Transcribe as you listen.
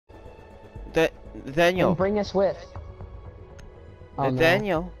Nathaniel. And bring us with. Oh,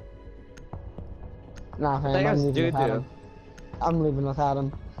 Nathaniel. No. Nah, fam, think I'm it's leaving without Dudu. him. I'm leaving without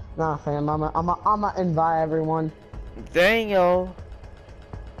him. Nah, fam, I'ma invite everyone. Nathaniel.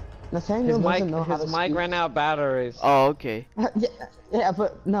 Nathaniel doesn't know how to His mic speak. ran out of batteries. Oh, okay. yeah,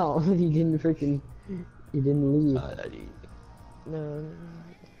 but no, he didn't leave. No.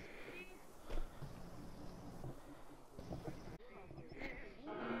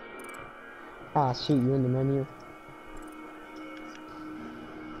 Ah, shoot, you in the menu.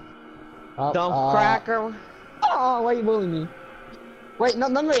 Oh, Dump cracker. Oh, why you bullying me? Wait, no,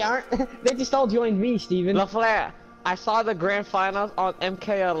 they aren't. They just all joined me, Steven. LaFleur, I saw the grand finals on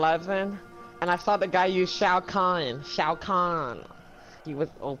MK11, and I saw the guy use Shao Kahn. Shao Kahn. He was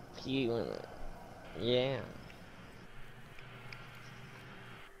OP in it. Yeah.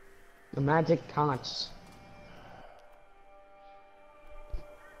 The magic conch.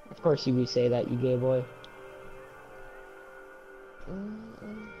 Of course you would say that, you gay boy.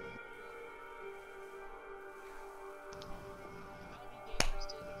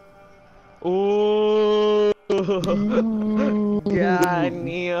 Ooh.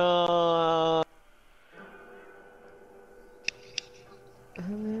 Ganyo.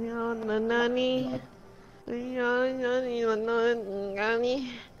 Nani?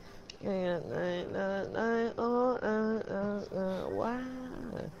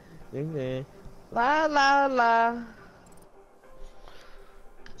 La la la.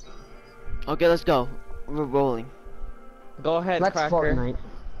 Okay, let's go. We're rolling. Go ahead, Let's Cracker. Fortnite.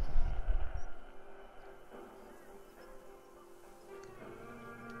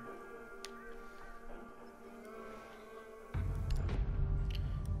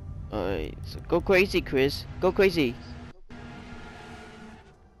 Alright, so go crazy, Chris. Go crazy.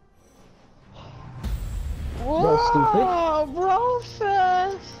 Whoa, bro,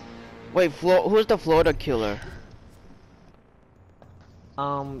 fast. Wait, who's the Florida killer?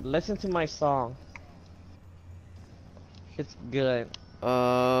 Listen to my song. It's good. Who's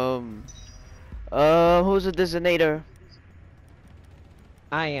the designator?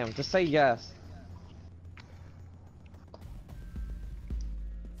 I am. Just say yes.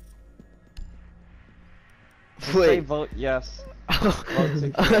 Just say Wait. vote yes.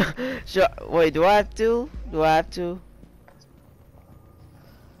 Sure. Wait, do I have to? Do I have to?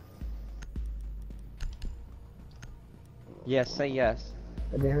 Yes, say yes.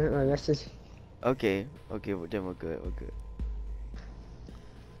 Damn it, my message. Okay. Okay, then we're good. We're good.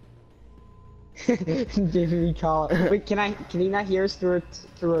 Jamie call. Wait, can he not hear us through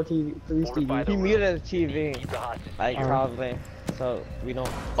our TV, through his TV? He muted the TV. Like probably. So we don't.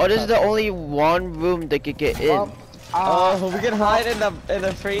 Oh, this is the only one room they could get in. Oh, we can hide in the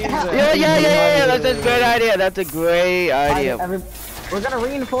freezer. Yeah. That's a great idea. That's a great idea. We're gonna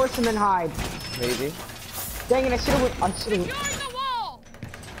reinforce him and hide. Maybe. Dang it! I should've.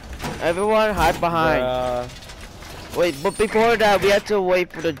 Everyone hide behind. Wait, but before that, we had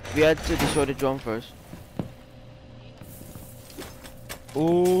to destroy the drone first.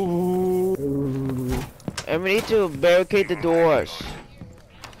 Ooh. And we need to barricade the doors.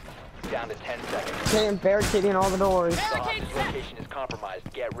 Down to 10 seconds. Okay, I'm barricading all the doors. The hostage location is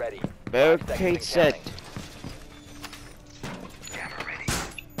compromised. Get ready. 5 Barricade seconds set.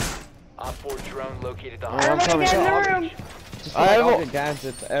 Op 4 drone located the I'm coming. Just I like all will- the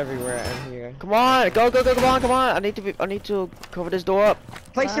gadgets everywhere in here. Come on, go, come on. I need to cover this door up.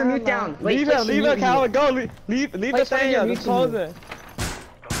 Place your mute down. Wait, Leave place it, your leave mute it, Coward. Go, leave the Place thing. your Just mute close mute. it.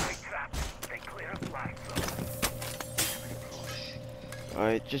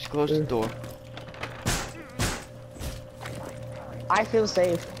 Alright, just close the door. I feel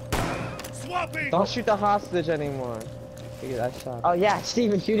safe. Don't shoot the hostage anymore. Look at that shot. Oh yeah,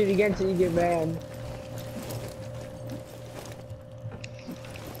 Steven, shoot it again till you get banned.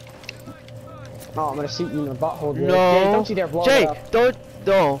 Oh, I'm gonna shoot you in the butthole, dude. No. Jay, don't you dare blow Jay, it up. don't.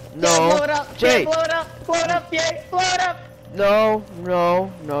 No. Blow it up. Jay. Blow it up. Blow it up, Jay. Blow it up.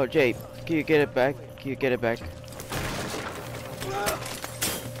 No, Jay. Can you get it back?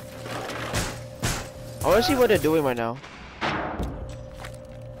 I wanna see what they're doing right now.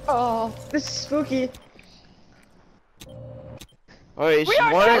 Oh, this is spooky. Alright, We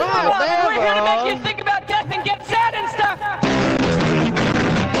are one. We're here to make you think about death and get sad and stuff.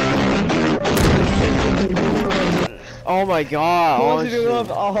 Oh my god. Who Oh, wants to do shit. us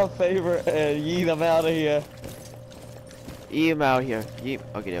all a favor and yeet them out of here? Eat him out here.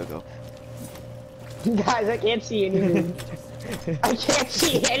 Okay, there we go. Guys, I can't see anything. I can't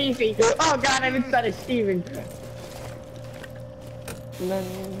see anything. Oh god, I'm inside of Steven.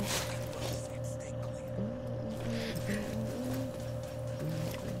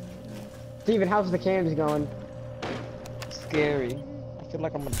 Steven, how's the cams going? Scary. I feel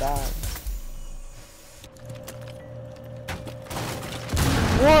like I'm gonna die.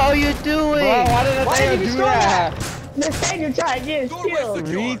 What are you doing? Bro, why did Why did you do destroy that? Nathaniel tried to get his kill.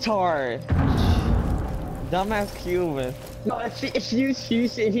 Retard. Dumbass Cuban. No, if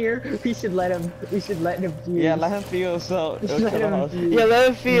Fuse in here, we should let him fuse. Yeah, let him feel so. Let him fuse. Yeah, let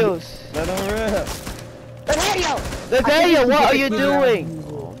him fuse. Let him rip. Nathaniel! Nathaniel, what are you Nathaniel. doing?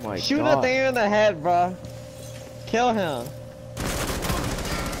 Oh my Shoot god. a thing in the head, bro. Kill him.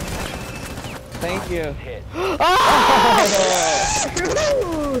 Thank you. Hit.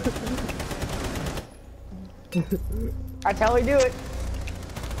 That's how we do it.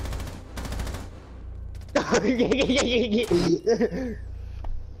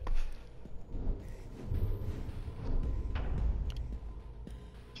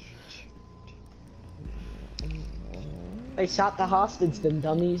 They shot the hostage, them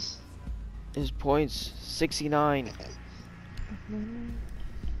dummies. His points 69.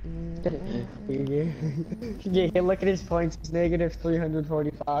 Yeah, look at his points. It's negative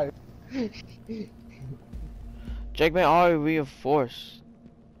 345. Check my R reinforced.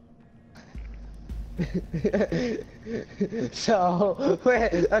 So,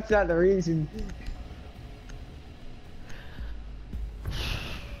 wait, that's not the reason.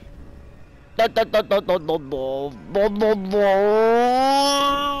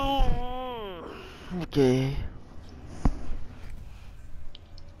 Okay.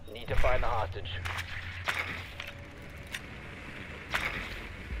 Need to find the hostage.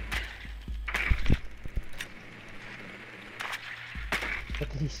 What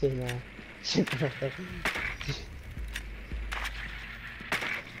did he say now?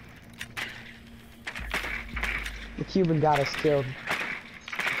 The Cuban got us killed.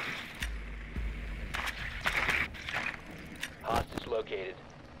 Hostage located.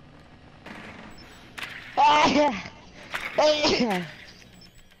 10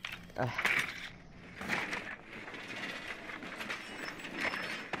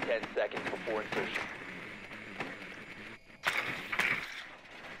 seconds before insertion.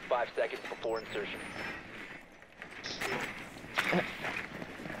 5 seconds before insertion.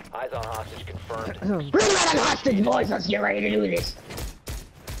 Eyes on hostage confirmed. Bring that hostage, boys. Let's get ready to do this.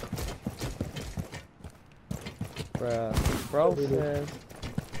 Bruh. Bro says.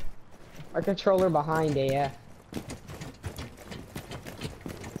 Our controller behind AF.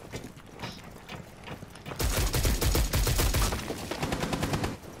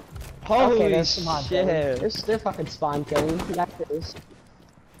 Holy Okay, there's spawn killing. shit. They're fucking spawn killing. We got this.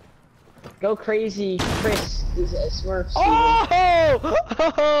 Go crazy, Chris. Is a Smurf.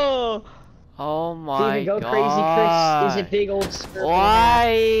 Oh! Oh my Steven, go god. crazy, Chris. Is a big old Smurf.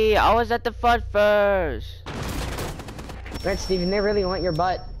 Why? I was at the front first. Right, Steven, they really want your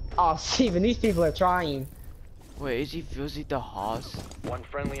butt. Oh, Steven, these people are trying. Wait, is he fusing the house? One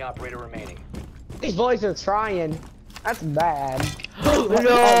friendly operator remaining. These boys are trying. That's bad. No! Oh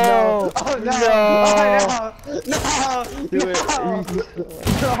no! Oh no! No! Oh no! Do it.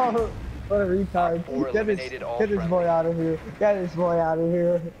 No! What a retard. Or eliminated all Get this boy out of here. Get this boy out of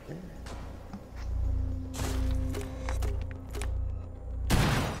here.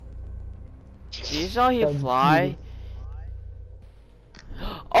 You saw him fly?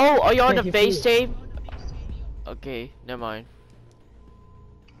 Oh, are you on the FaceTime? Okay, never mind.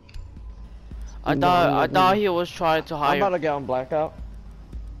 I thought he was trying to I'm hire. about to get on blackout.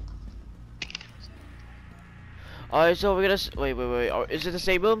 Alright, so we're gonna wait. Is it the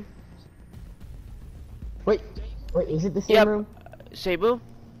same room? Wait, is it the same Yep. room? Same room?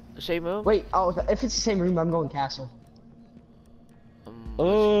 Same room? Wait, oh, if it's the same room, I'm going castle.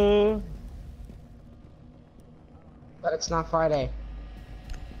 But it's not Friday.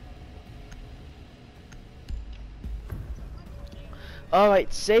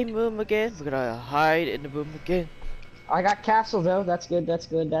 Alright, same room again. We're gonna hide in the room again. I got castle though. That's good. That's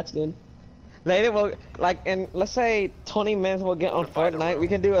good. That's good. Later, we'll, like, in, let's say 20 minutes we'll get on Fortnite, we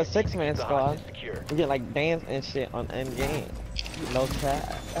can do a 6-man The squad. hostage secure. We can, like, dance and shit on end game. No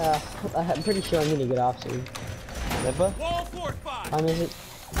chat. I'm pretty sure I'm gonna get off soon. Nippa? Time is it?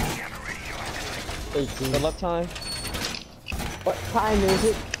 18. Good luck time. What time is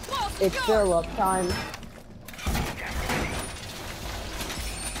it? It's fill up time.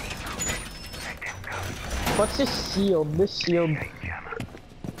 What's this shield? This shield.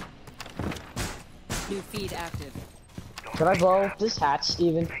 New feed active. Should I blow this hatch,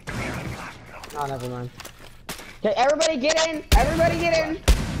 Steven? Oh, never mind. Okay, everybody get in! Everybody get in!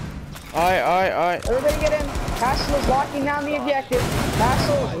 Alright. Everybody get in! Castle is locking down the objective!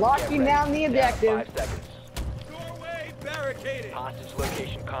 Castle is locking down the objective! 5 seconds. Hostage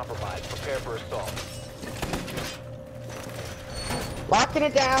location compromised. Prepare for assault. Locking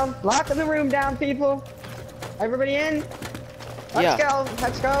it down. Locking the room down, people. Everybody in? Let's go.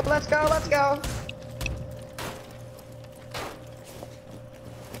 Let's go. Let's go. Let's go.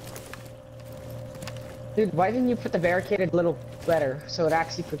 Dude, why didn't you put the barricaded little better so it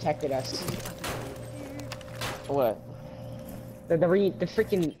actually protected us? What? The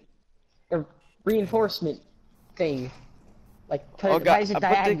freaking reinforcement thing. Like, why is it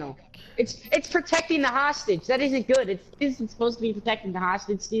diagonal? It's protecting the hostage. That isn't good. It isn't supposed to be protecting the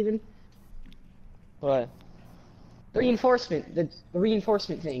hostage, Steven. What? Reinforcement. The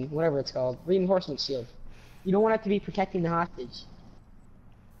reinforcement thing, whatever it's called. Reinforcement shield. You don't want it to be protecting the hostage.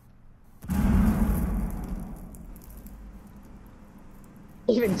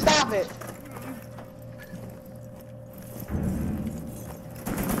 Even stop it!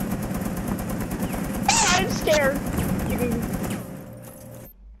 Ah, I'm scared!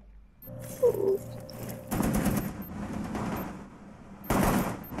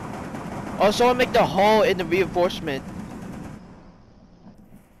 Oh, someone make the hole in the reinforcement.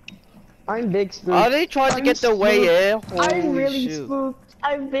 I'm big spooked. Are they trying to get their way in? I'm Holy really shoot. spooked.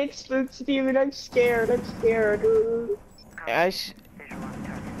 I'm big spooked, Steven. I'm scared. I'm scared.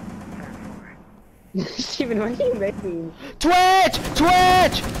 Steven, what are you making? Twitch!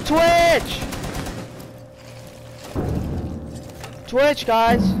 Twitch! Twitch! Twitch,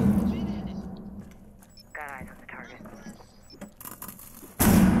 guys!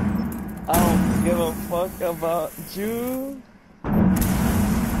 I don't give a fuck about you.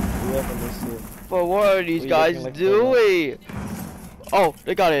 But what are these guys doing? Oh,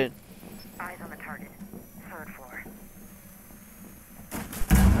 they got in. Eyes on the target. 3rd floor.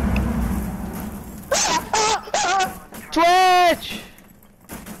 Twitch!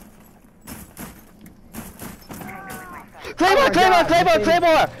 Claymore! Claymore! Claymore!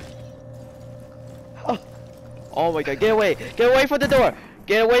 Claymore! Oh my god, get away! Get away from the door!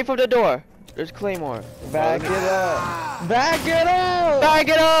 Get away from the door! There's Claymore. Back it up! Back it up! Back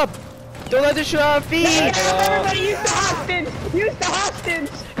it up! Don't let them shoot our feet! Everybody use the hostage! Use the hostage!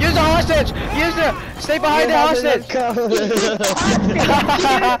 Use the hostage! Use the... Stay behind the hostage!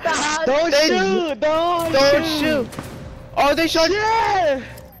 Don't shoot! Don't shoot! Oh, they shot... Yeah!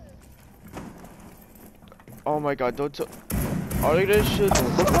 Oh my god, don't... Are they gonna shoot?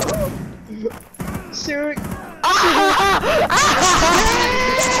 Shoot!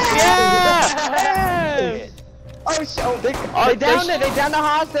 Yeah! Oh, so They downed it! They downed the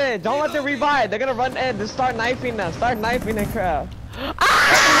hostage! Don't let them revive! They're gonna run in! Just start knifing them! Start knifing the crowd!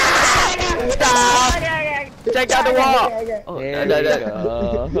 Stop! Take out the wall! Oh, There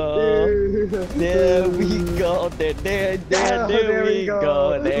we go! There we go!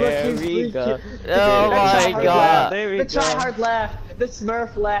 There we go! Oh my god! There we the go! tryhard left. The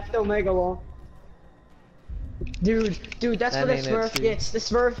Smurf left. Omega wall. Dude, that's what the Smurf gets. The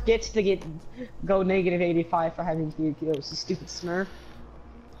Smurf gets to go negative 85 for having 3 kills. The stupid Smurf.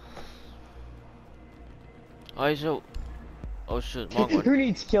 Oh shit, wrong one. Who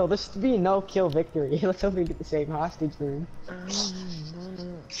needs kill? This should be a no-kill victory. Let's hope we get the same hostage room.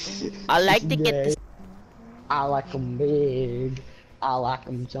 I like to get this. I like them big. I like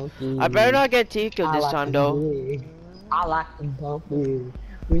them chunky. I better not get T-killed this time though. Big. I like them bumpy.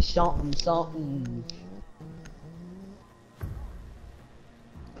 We something.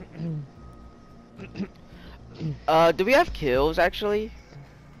 Do we have kills actually?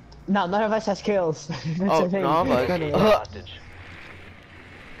 No, none of us has kills. That's Oh, the thing. none of us. None of us. Hostage.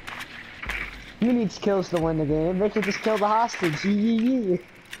 You need kills to win the game. They can just kill the hostage. Yee.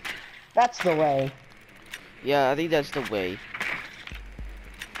 That's the way. Yeah, I think that's the way.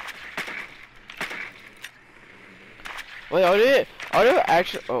 Wait, are they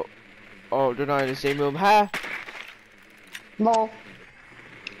actually? Oh, they're not in the same room, huh? No.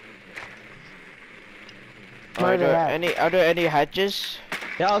 Are there any hatches?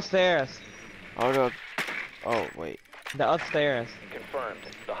 They're upstairs! Oh wait. They're upstairs. Confirmed.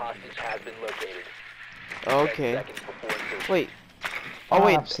 The hostage has been located. Okay. 10 seconds before insertion. Wait. Oh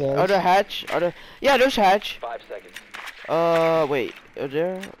wait. Upstairs. Are there hatch? Yeah, there's hatch. 5 seconds. Wait. Are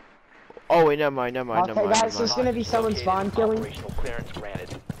there? Oh wait, never mind. Okay, guys, there's gonna be someone spawn killing. Operational clearance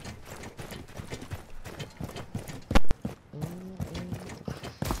granted.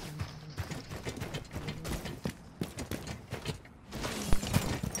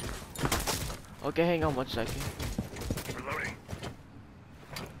 Okay, hang on 1 second.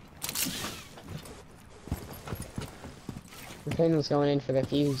 The thing was going in for the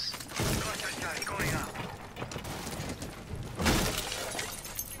fuse.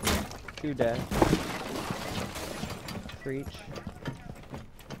 Two dead. breach.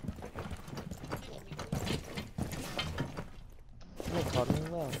 They called me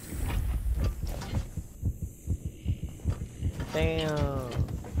well. Damn.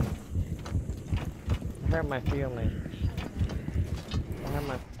 I hurt my feelings. I hurt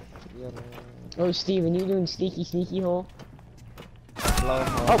my feelings. Oh, Steven, you doing sneaky hole? Low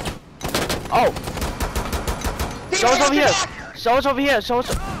hole. Oh! Someone's over here! Someone's over here!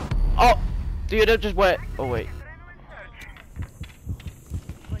 Someone's... Oh! Dude, that just went... Oh, wait.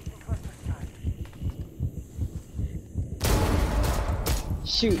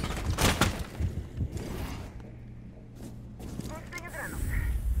 Shoot.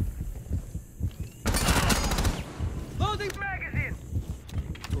 Loading magazine.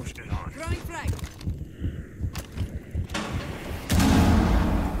 Throwing flag.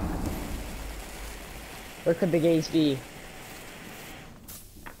 Where could the gays be?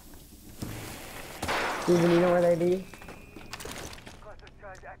 Steven, you know where they be?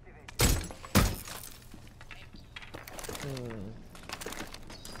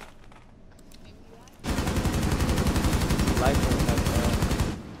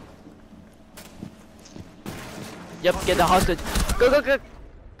 Yep, get the hostage. Go, go, go!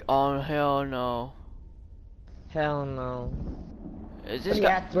 Oh, hell no. Hell no. Is this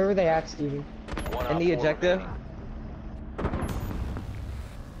guy... Where were they at, Steven? In the objective?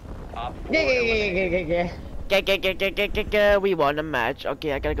 Yeah. We won a match.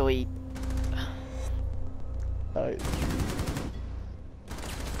 Okay, I gotta go eat. I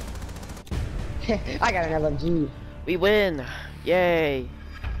got an LMG. We win! Yay!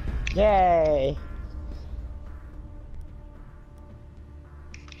 Yay!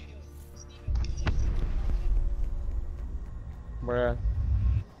 Bruh.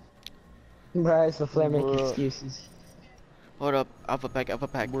 Bruh, it's the flare making Bruh. excuses. Hold up, alpha pack, alpha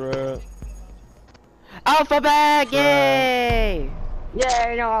pack. Bruh. Alpha pack! Yay!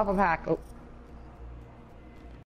 Yay, no alpha pack. Oh.